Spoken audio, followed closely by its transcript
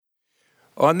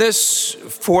On this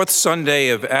fourth Sunday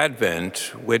of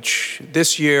Advent, which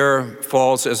this year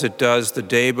falls as it does the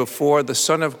day before the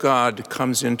Son of God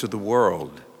comes into the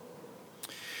world,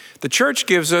 the Church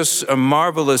gives us a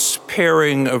marvelous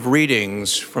pairing of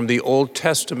readings from the Old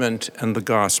Testament and the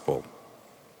Gospel.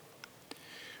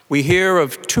 We hear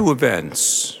of two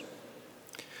events.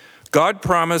 God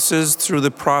promises through the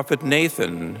prophet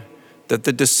Nathan that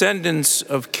the descendants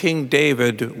of King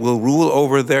David will rule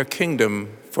over their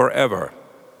kingdom forever.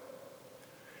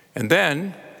 And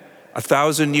then,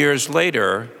 1,000 years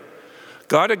later,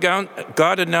 God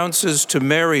announces to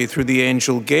Mary through the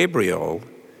angel Gabriel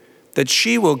that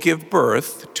she will give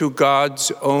birth to God's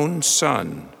own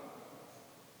Son.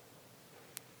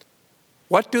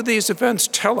 What do these events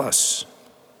tell us?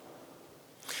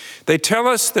 They tell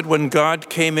us that when God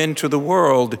came into the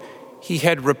world, he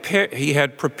had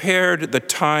prepared the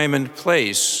time and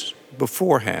place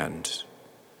beforehand,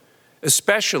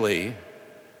 especially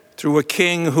through a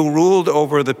king who ruled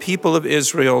over the people of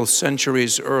Israel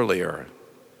centuries earlier,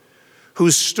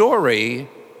 whose story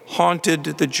haunted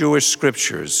the Jewish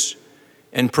scriptures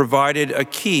and provided a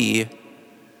key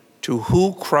to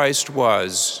who Christ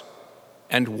was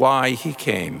and why he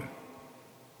came: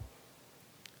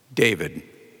 David.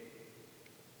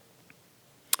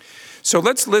 So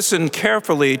let's listen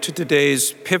carefully to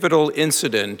today's pivotal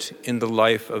incident in the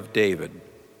life of David,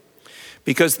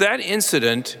 because that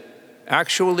incident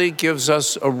actually gives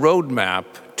us a roadmap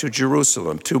to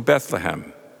Jerusalem, to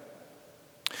Bethlehem.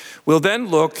 We'll then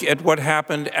look at what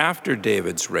happened after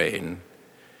David's reign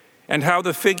and how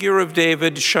the figure of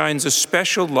David shines a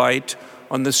special light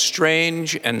on the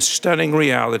strange and stunning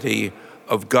reality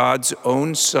of God's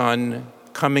own Son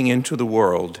coming into the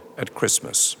world at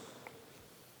Christmas.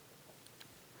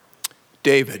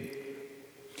 David.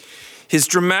 His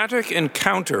dramatic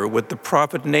encounter with the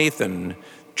prophet Nathan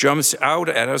jumps out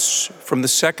at us from the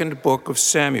second book of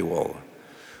Samuel,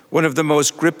 one of the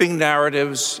most gripping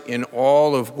narratives in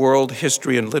all of world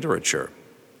history and literature.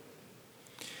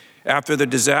 After the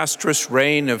disastrous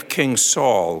reign of King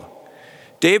Saul,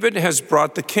 David has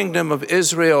brought the kingdom of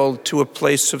Israel to a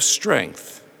place of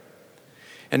strength.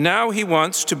 And now he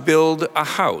wants to build a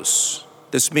house.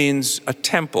 This means a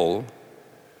temple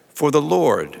for the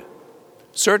Lord.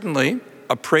 Certainly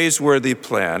a praiseworthy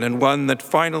plan, and one that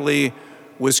finally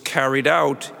was carried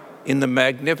out in the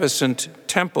magnificent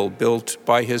temple built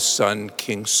by his son,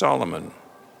 King Solomon.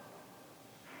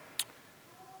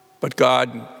 But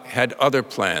God had other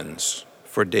plans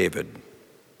for David.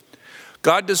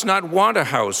 God does not want a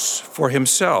house for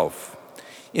himself.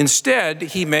 Instead,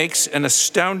 he makes an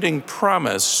astounding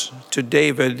promise to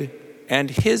David and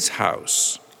his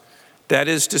house, that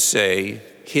is to say,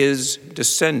 his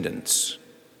descendants.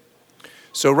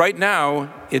 So right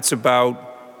now, it's about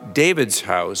David's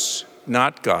house,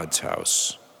 not God's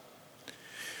house.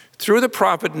 Through the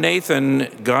prophet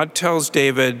Nathan, God tells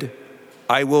David,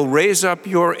 "I will raise up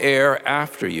your heir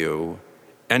after you,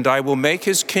 and I will make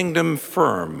his kingdom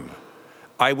firm.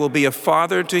 I will be a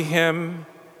father to him,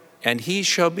 and he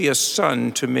shall be a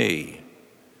son to me.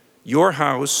 Your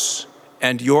house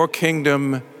and your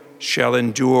kingdom shall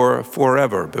endure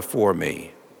forever before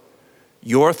me.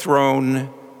 Your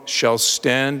throne shall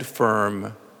stand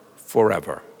firm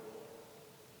forever."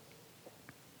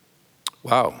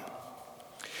 Wow.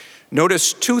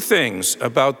 Notice two things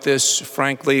about this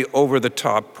frankly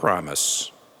over-the-top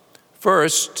promise.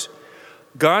 First,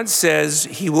 God says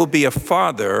he will be a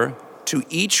father to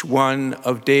each one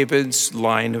of David's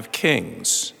line of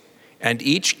kings, and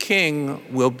each king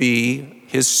will be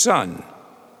his son.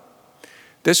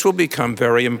 This will become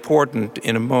very important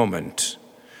in a moment.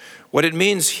 What it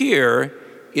means here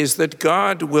is that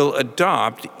God will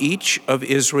adopt each of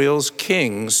Israel's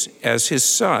kings as his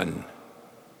son.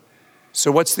 So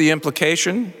what's the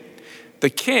implication? The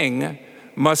king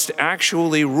must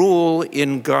actually rule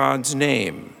in God's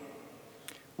name,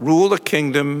 rule a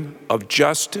kingdom of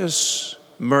justice,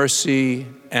 mercy,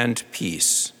 and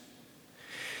peace.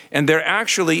 And there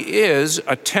actually is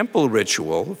a temple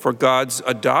ritual for God's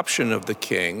adoption of the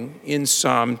king in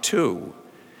Psalm 2.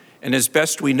 And as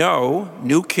best we know,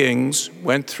 new kings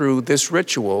went through this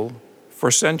ritual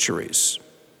for centuries.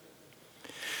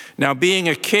 Now, being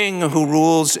a king who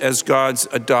rules as God's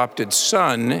adopted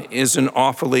son is an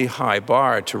awfully high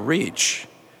bar to reach,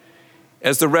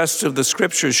 as the rest of the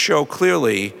scriptures show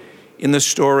clearly in the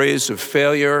stories of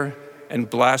failure and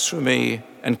blasphemy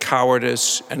and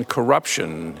cowardice and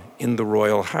corruption in the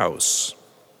royal house.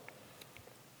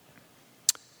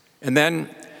 And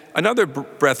then another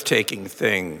breathtaking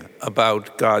thing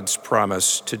about God's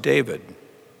promise to David.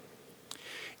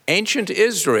 Ancient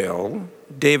Israel,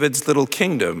 David's little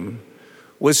kingdom,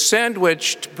 was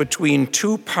sandwiched between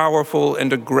two powerful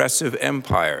and aggressive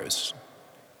empires,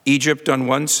 Egypt on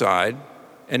one side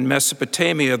and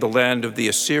Mesopotamia, the land of the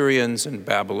Assyrians and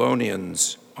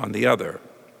Babylonians, on the other.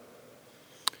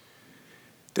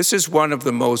 This is one of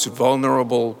the most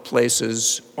vulnerable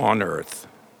places on earth.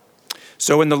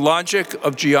 So in the logic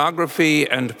of geography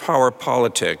and power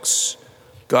politics,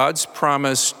 God's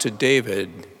promise to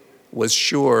David was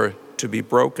sure to be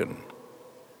broken.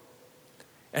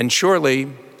 And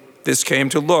surely this came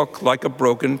to look like a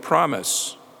broken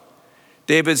promise.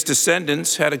 David's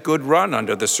descendants had a good run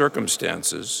under the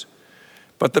circumstances,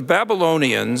 but the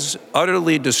Babylonians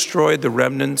utterly destroyed the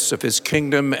remnants of his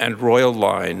kingdom and royal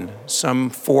line some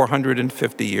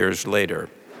 450 years later.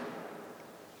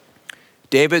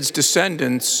 David's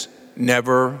descendants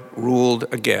never ruled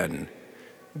again.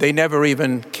 They never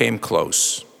even came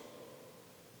close.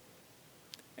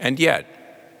 And yet,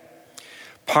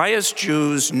 pious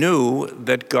Jews knew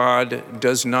that God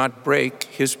does not break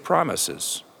his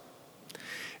promises.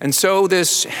 And so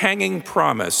this hanging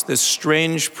promise, this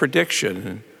strange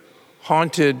prediction,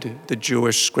 haunted the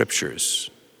Jewish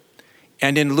scriptures.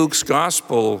 And in Luke's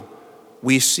gospel,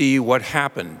 we see what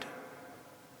happened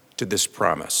to this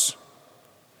promise.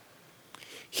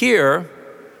 Here,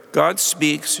 God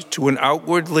speaks to an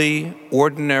outwardly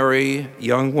ordinary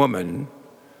young woman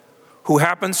who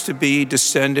happens to be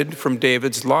descended from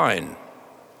David's line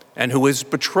and who is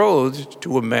betrothed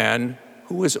to a man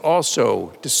who is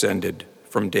also descended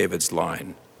from David's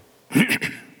line.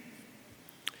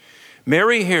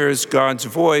 Mary hears God's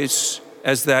voice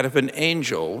as that of an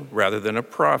angel rather than a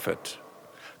prophet.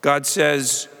 God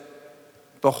says,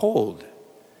 "Behold,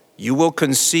 you will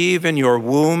conceive in your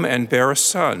womb and bear a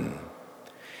son,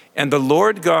 and the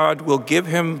Lord God will give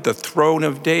him the throne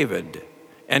of David,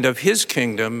 and of his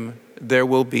kingdom there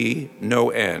will be no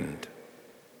end."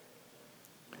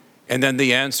 And then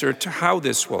the answer to how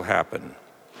this will happen.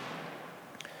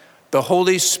 The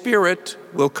Holy Spirit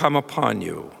will come upon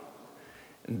you.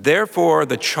 Therefore,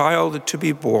 the child to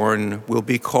be born will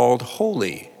be called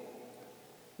Holy,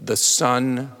 the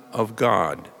Son of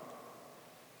God.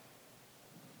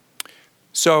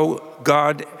 So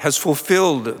God has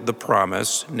fulfilled the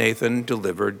promise Nathan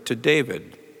delivered to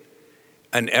David,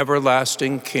 an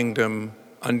everlasting kingdom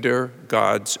under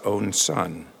God's own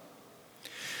Son.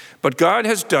 But God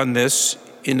has done this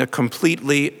in a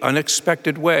completely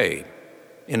unexpected way,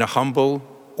 in a humble,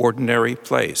 ordinary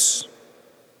place.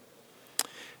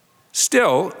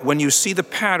 Still, when you see the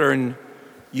pattern,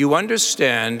 you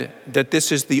understand that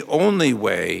this is the only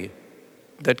way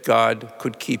that God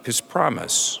could keep his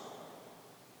promise.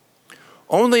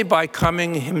 Only by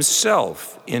coming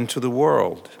himself into the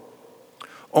world.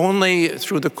 Only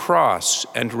through the cross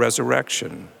and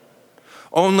resurrection.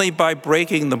 Only by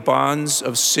breaking the bonds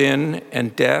of sin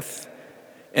and death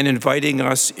and inviting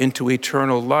us into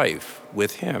eternal life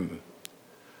with him.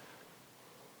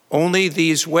 Only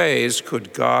these ways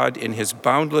could God, in his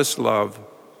boundless love,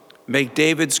 make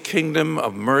David's kingdom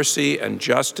of mercy and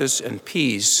justice and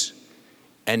peace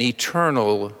an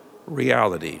eternal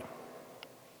reality.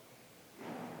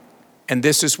 And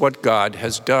this is what God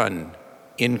has done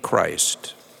in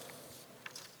Christ.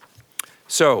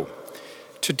 So,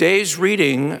 today's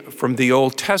reading from the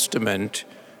Old Testament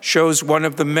shows one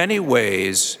of the many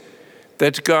ways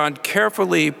that God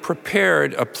carefully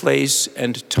prepared a place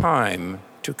and time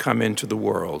to come into the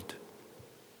world.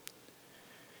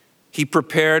 He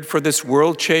prepared for this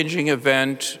world-changing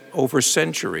event over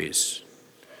centuries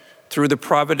through the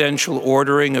providential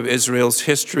ordering of Israel's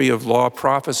history of law,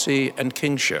 prophecy, and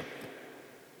kingship.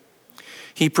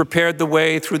 He prepared the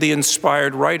way through the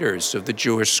inspired writers of the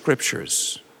Jewish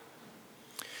scriptures.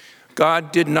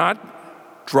 God did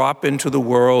not drop into the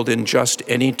world in just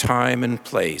any time and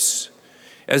place,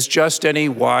 as just any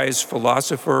wise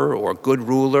philosopher or good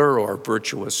ruler or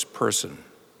virtuous person.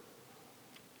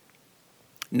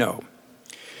 No,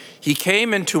 he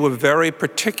came into a very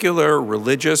particular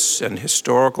religious and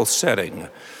historical setting,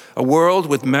 a world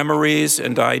with memories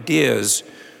and ideas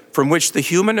from which the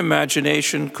human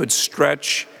imagination could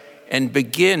stretch and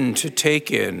begin to take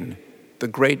in the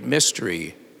great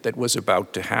mystery that was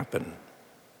about to happen.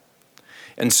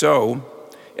 And so,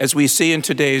 as we see in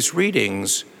today's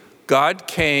readings, God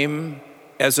came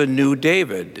as a new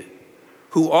David,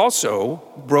 who also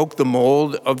broke the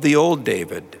mold of the old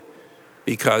David,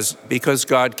 because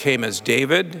God came as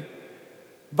David,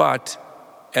 but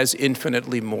as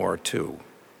infinitely more too.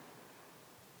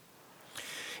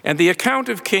 And the account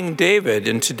of King David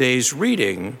in today's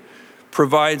reading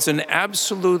provides an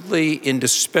absolutely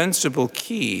indispensable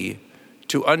key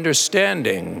to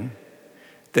understanding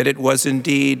that it was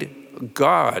indeed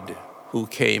God who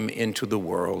came into the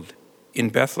world in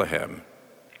Bethlehem.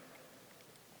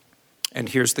 And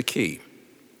here's the key.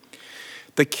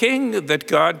 The king that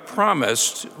God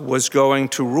promised was going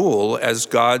to rule as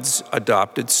God's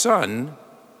adopted son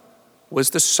was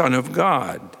the Son of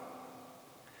God.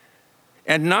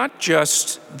 And not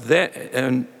just that,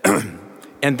 and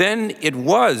then it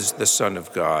was the Son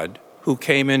of God who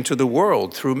came into the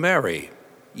world through Mary,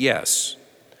 yes.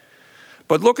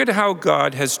 But look at how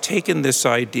God has taken this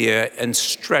idea and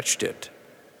stretched it.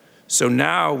 So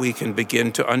now we can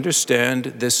begin to understand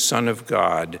this Son of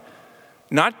God,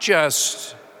 not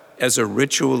just as a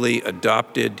ritually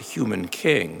adopted human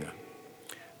king,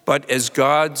 but as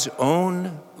God's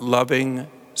own loving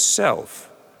self,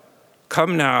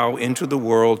 come now into the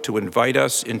world to invite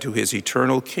us into his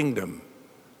eternal kingdom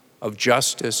of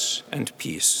justice and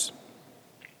peace.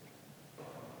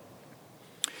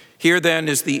 Here then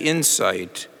is the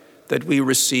insight that we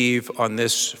receive on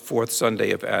this fourth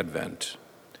Sunday of Advent.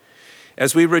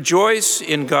 As we rejoice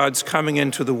in God's coming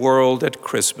into the world at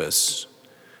Christmas,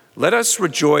 let us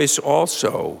rejoice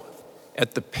also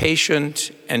at the patient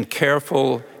and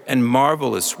careful and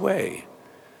marvelous way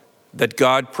that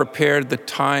God prepared the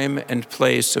time and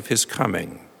place of his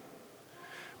coming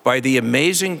by the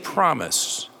amazing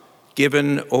promise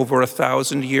given over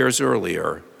 1,000 years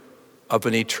earlier of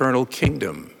an eternal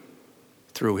kingdom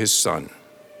through his Son.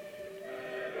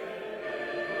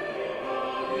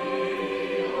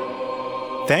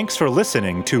 Thanks for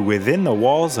listening to Within the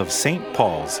Walls of St.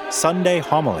 Paul's Sunday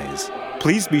Homilies.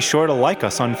 Please be sure to like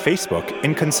us on Facebook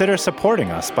and consider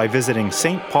supporting us by visiting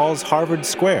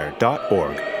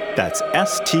stpaulsharvardsquare.org. That's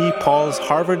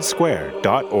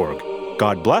stpaulsharvardsquare.org.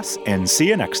 God bless and see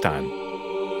you next time.